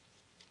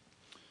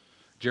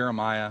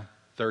 Jeremiah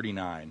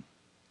 39,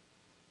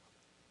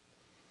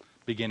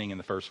 beginning in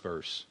the first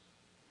verse.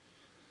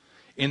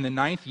 In the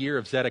 9th year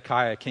of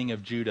Zedekiah, king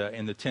of Judah,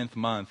 in the 10th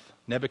month,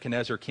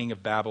 Nebuchadnezzar, king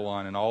of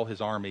Babylon, and all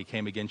his army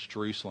came against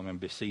Jerusalem and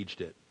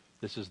besieged it.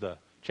 This is the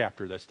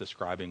chapter that's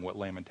describing what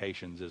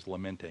Lamentations is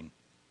lamenting.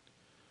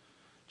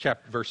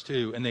 Verse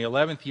 2, in the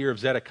 11th year of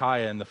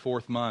Zedekiah, in the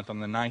 4th month, on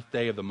the 9th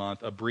day of the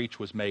month, a breach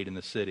was made in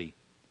the city.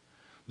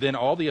 Then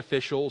all the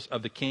officials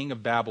of the king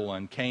of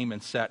Babylon came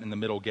and sat in the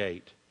middle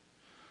gate.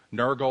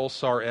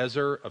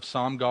 Nergal-Sarezer of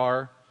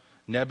Samgar,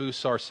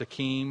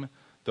 Nebu-Sarsakim,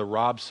 the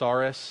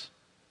Rabsaris,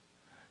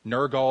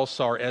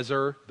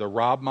 Nergal-Sarezer, the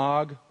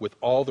Rabmag, with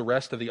all the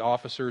rest of the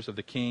officers of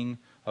the king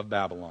of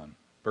Babylon.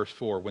 Verse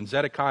 4, when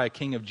Zedekiah,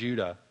 king of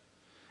Judah,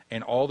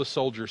 and all the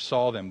soldiers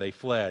saw them, they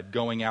fled,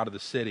 going out of the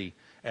city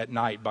at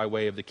night by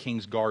way of the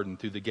king's garden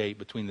through the gate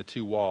between the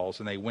two walls,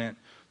 and they went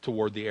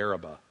toward the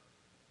Arabah.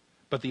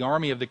 But the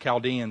army of the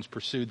Chaldeans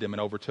pursued them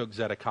and overtook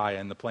Zedekiah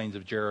in the plains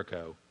of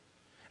Jericho.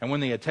 And when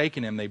they had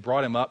taken him, they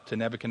brought him up to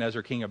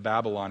Nebuchadnezzar, king of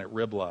Babylon, at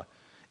Riblah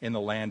in the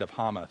land of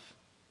Hamath.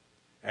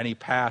 And he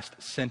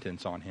passed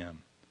sentence on him.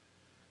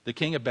 The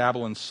king of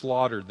Babylon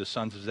slaughtered the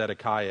sons of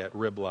Zedekiah at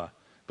Riblah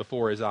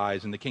before his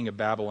eyes, and the king of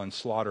Babylon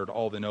slaughtered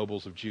all the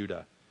nobles of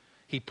Judah.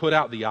 He put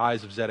out the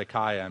eyes of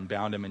Zedekiah and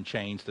bound him in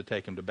chains to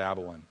take him to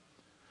Babylon.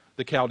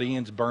 The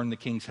Chaldeans burned the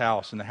king's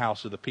house and the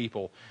house of the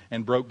people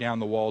and broke down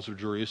the walls of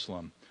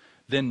Jerusalem.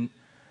 Then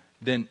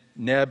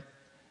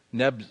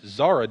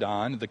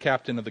Nebzaradan, the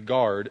captain of the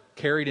guard,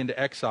 carried into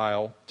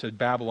exile to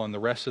Babylon the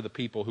rest of the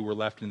people who were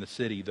left in the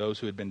city, those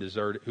who had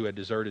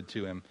deserted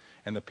to him,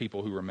 and the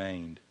people who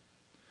remained.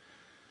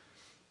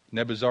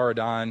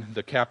 Nebzaradan,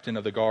 the captain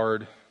of the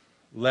guard,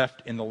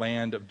 left in the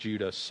land of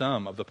Judah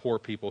some of the poor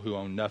people who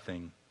owned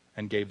nothing,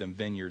 and gave them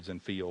vineyards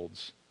and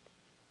fields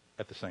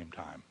at the same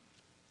time.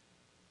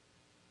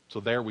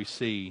 So there we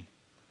see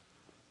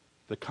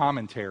the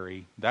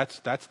commentary. That's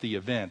the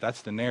event.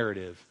 That's the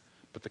narrative.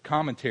 But the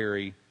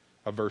commentary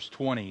of verse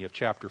 20 of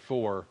chapter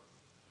 4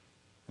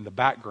 in the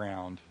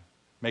background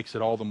makes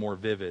it all the more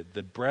vivid.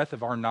 The breath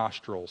of our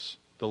nostrils,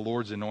 the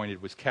Lord's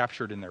anointed, was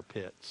captured in their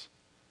pits.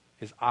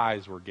 His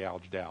eyes were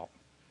gouged out,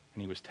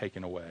 and he was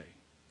taken away.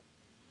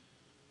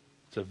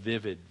 It's a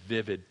vivid,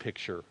 vivid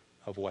picture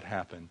of what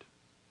happened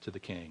to the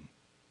king.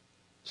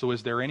 So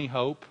is there any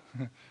hope?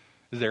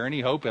 Is there any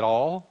hope at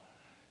all?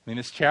 I mean,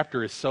 this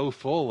chapter is so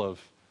full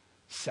of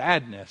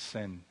sadness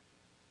and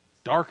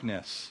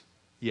darkness.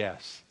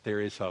 Yes,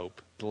 there is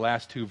hope. The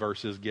last two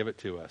verses give it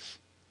to us.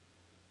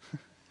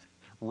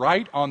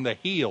 Right on the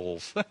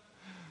heels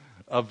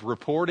of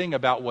reporting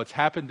about what's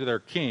happened to their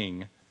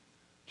king,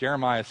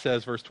 Jeremiah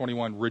says, verse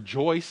 21,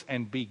 rejoice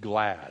and be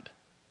glad.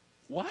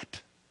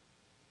 What?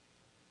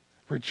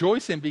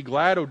 Rejoice and be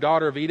glad, O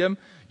daughter of Edom,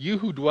 you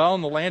who dwell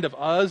in the land of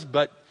Uz,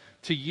 but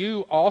to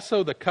you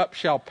also the cup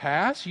shall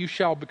pass. You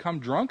shall become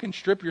drunk and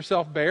strip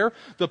yourself bare.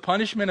 The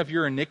punishment of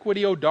your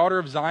iniquity, O daughter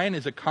of Zion,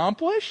 is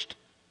accomplished.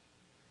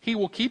 He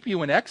will keep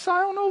you in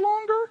exile no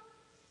longer.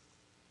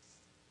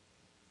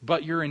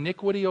 But your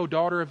iniquity, O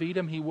daughter of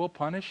Edom, he will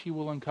punish. He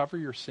will uncover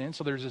your sin.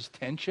 So there's this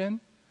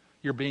tension.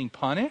 You're being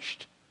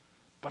punished,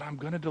 but I'm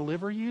going to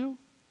deliver you.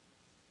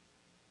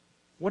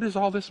 What is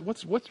all this?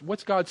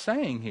 What's God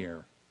saying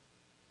here?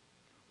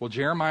 Well,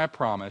 Jeremiah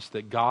promised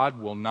that God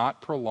will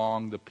not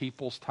prolong the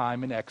people's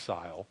time in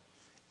exile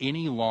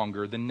any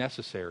longer than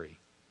necessary.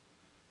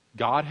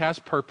 God has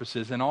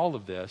purposes in all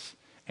of this,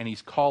 and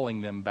he's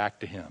calling them back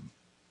to him.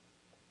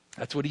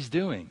 That's what he's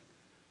doing.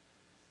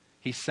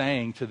 He's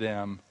saying to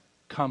them,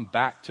 come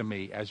back to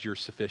me as your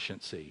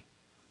sufficiency.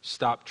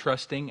 Stop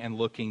trusting and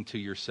looking to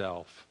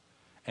yourself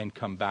and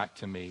come back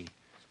to me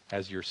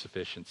as your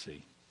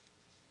sufficiency.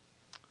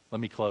 Let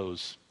me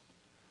close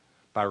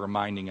by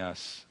reminding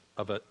us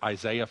of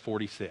Isaiah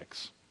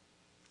 46,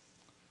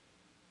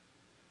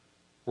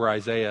 where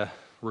Isaiah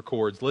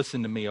records,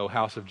 listen to me, O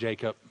house of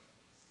Jacob,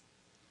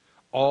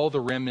 all the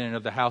remnant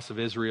of the house of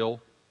Israel,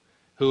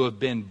 who have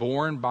been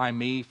born by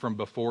me from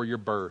before your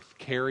birth,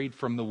 carried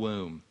from the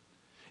womb.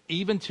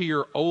 Even to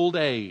your old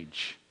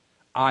age,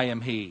 I am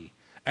he,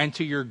 and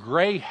to your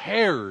gray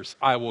hairs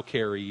I will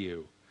carry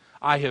you.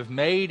 I have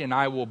made and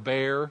I will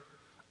bear,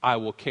 I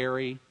will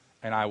carry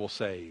and I will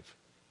save.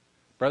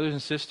 Brothers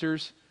and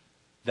sisters,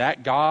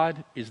 that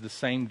God is the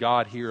same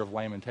God here of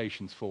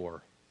Lamentations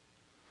 4.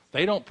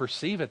 They don't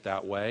perceive it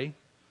that way.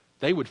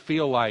 They would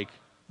feel like,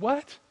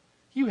 what?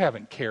 You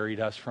haven't carried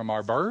us from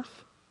our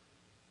birth.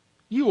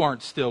 You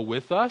aren't still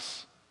with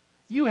us.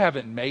 You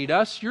haven't made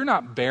us. You're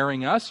not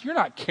bearing us. You're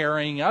not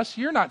carrying us.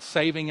 You're not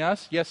saving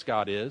us. Yes,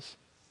 God is.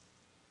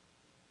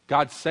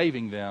 God's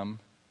saving them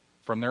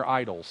from their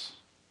idols.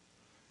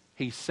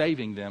 He's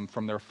saving them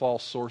from their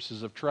false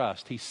sources of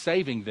trust. He's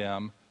saving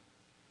them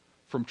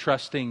from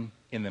trusting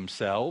in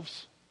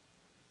themselves,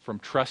 from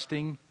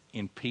trusting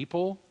in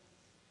people,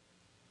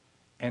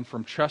 and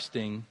from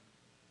trusting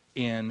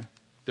in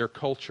their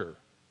culture,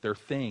 their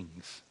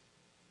things.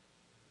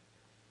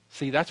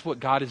 See, that's what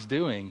God is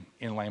doing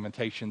in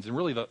Lamentations, and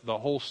really the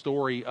whole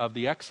story of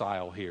the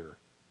exile here.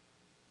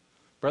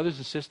 Brothers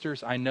and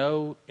sisters, I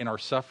know in our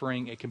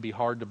suffering it can be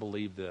hard to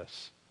believe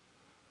this,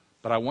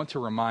 but I want to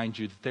remind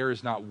you that there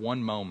is not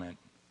one moment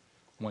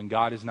when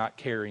God is not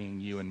carrying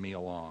you and me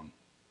along.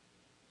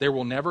 There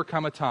will never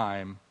come a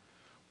time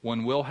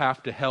when we'll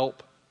have to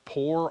help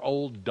poor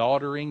old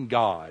doddering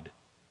God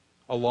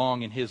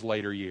along in his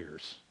later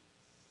years.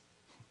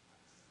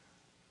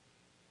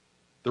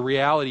 The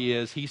reality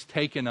is he's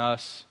taken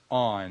us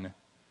on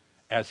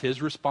as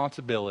his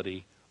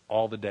responsibility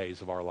all the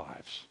days of our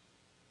lives.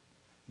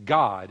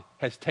 God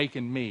has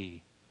taken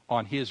me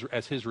on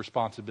as his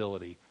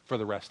responsibility for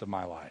the rest of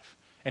my life,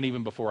 and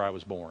even before I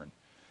was born.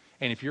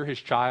 And if you're his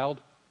child,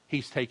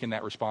 he's taken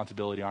that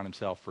responsibility on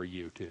himself for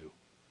you too.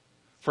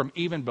 From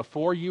even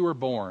before you were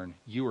born,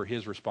 you were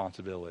his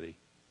responsibility.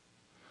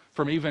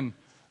 From even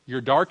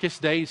your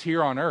darkest days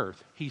here on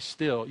earth,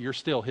 you're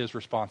still his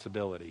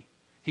responsibility.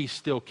 He's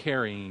still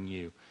carrying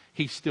you.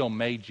 He still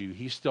made you.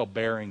 He's still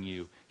bearing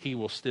you. He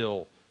will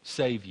still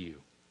save you.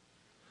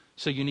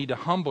 So you need to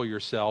humble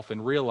yourself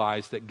and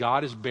realize that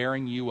God is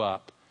bearing you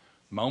up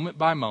moment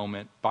by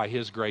moment by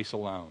his grace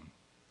alone.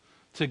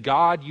 To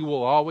God, you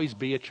will always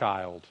be a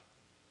child.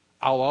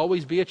 I'll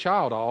always be a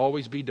child. I'll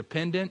always be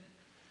dependent.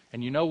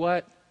 And you know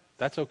what?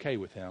 That's okay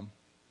with him.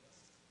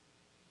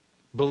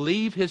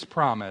 Believe his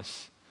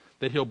promise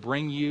that he'll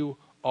bring you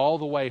all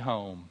the way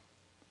home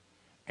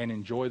and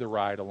enjoy the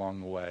ride along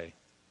the way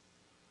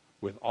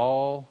with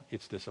all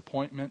its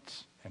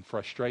disappointments and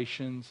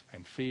frustrations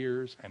and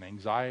fears and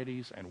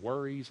anxieties and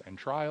worries and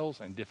trials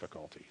and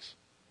difficulties.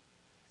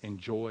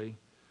 Enjoy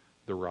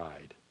the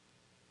ride.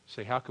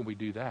 Say, how can we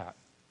do that?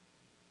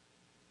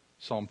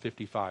 Psalm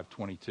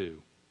 55:22.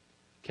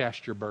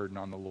 Cast your burden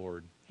on the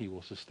Lord, he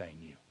will sustain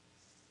you.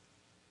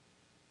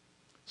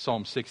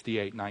 Psalm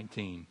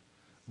 68:19.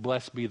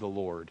 Blessed be the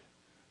Lord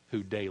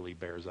who daily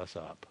bears us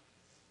up.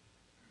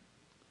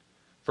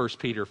 1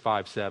 Peter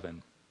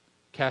 5:7.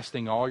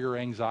 Casting all your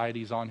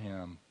anxieties on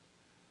him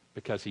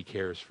because he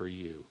cares for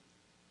you.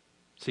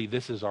 See,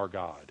 this is our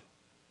God,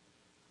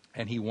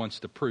 and he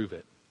wants to prove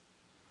it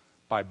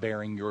by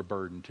bearing your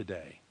burden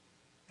today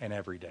and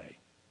every day.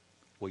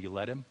 Will you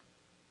let him?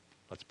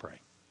 Let's pray.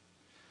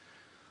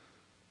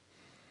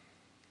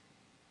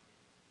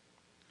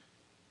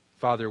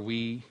 Father,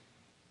 we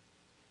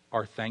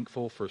are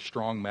thankful for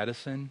strong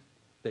medicine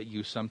that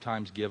you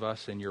sometimes give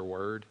us in your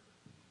word.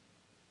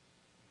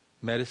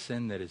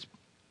 Medicine that is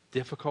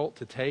difficult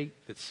to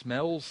take, that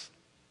smells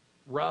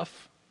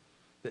rough,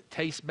 that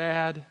tastes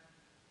bad,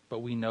 but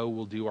we know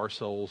will do our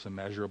souls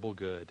immeasurable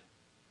good.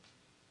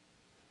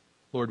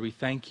 Lord, we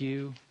thank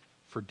you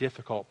for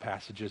difficult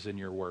passages in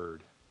your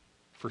word,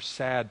 for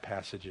sad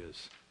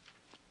passages,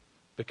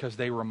 because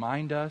they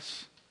remind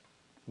us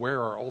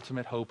where our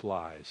ultimate hope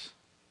lies.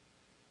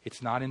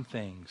 It's not in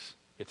things,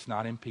 it's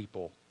not in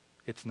people,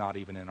 it's not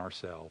even in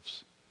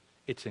ourselves.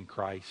 It's in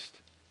Christ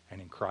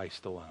and in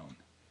Christ alone.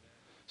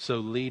 So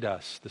lead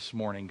us this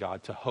morning,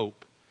 God, to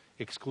hope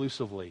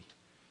exclusively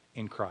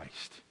in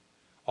Christ.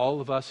 All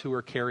of us who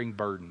are carrying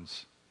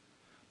burdens,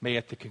 may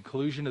at the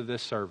conclusion of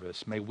this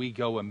service, may we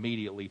go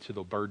immediately to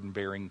the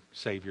burden-bearing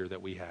Savior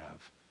that we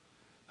have,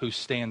 who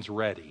stands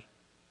ready.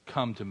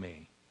 Come to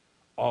me,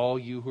 all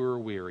you who are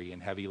weary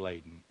and heavy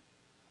laden,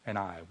 and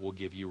I will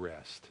give you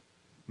rest.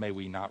 May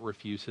we not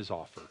refuse his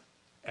offer,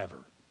 ever.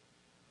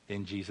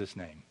 In Jesus'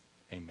 name,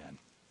 amen.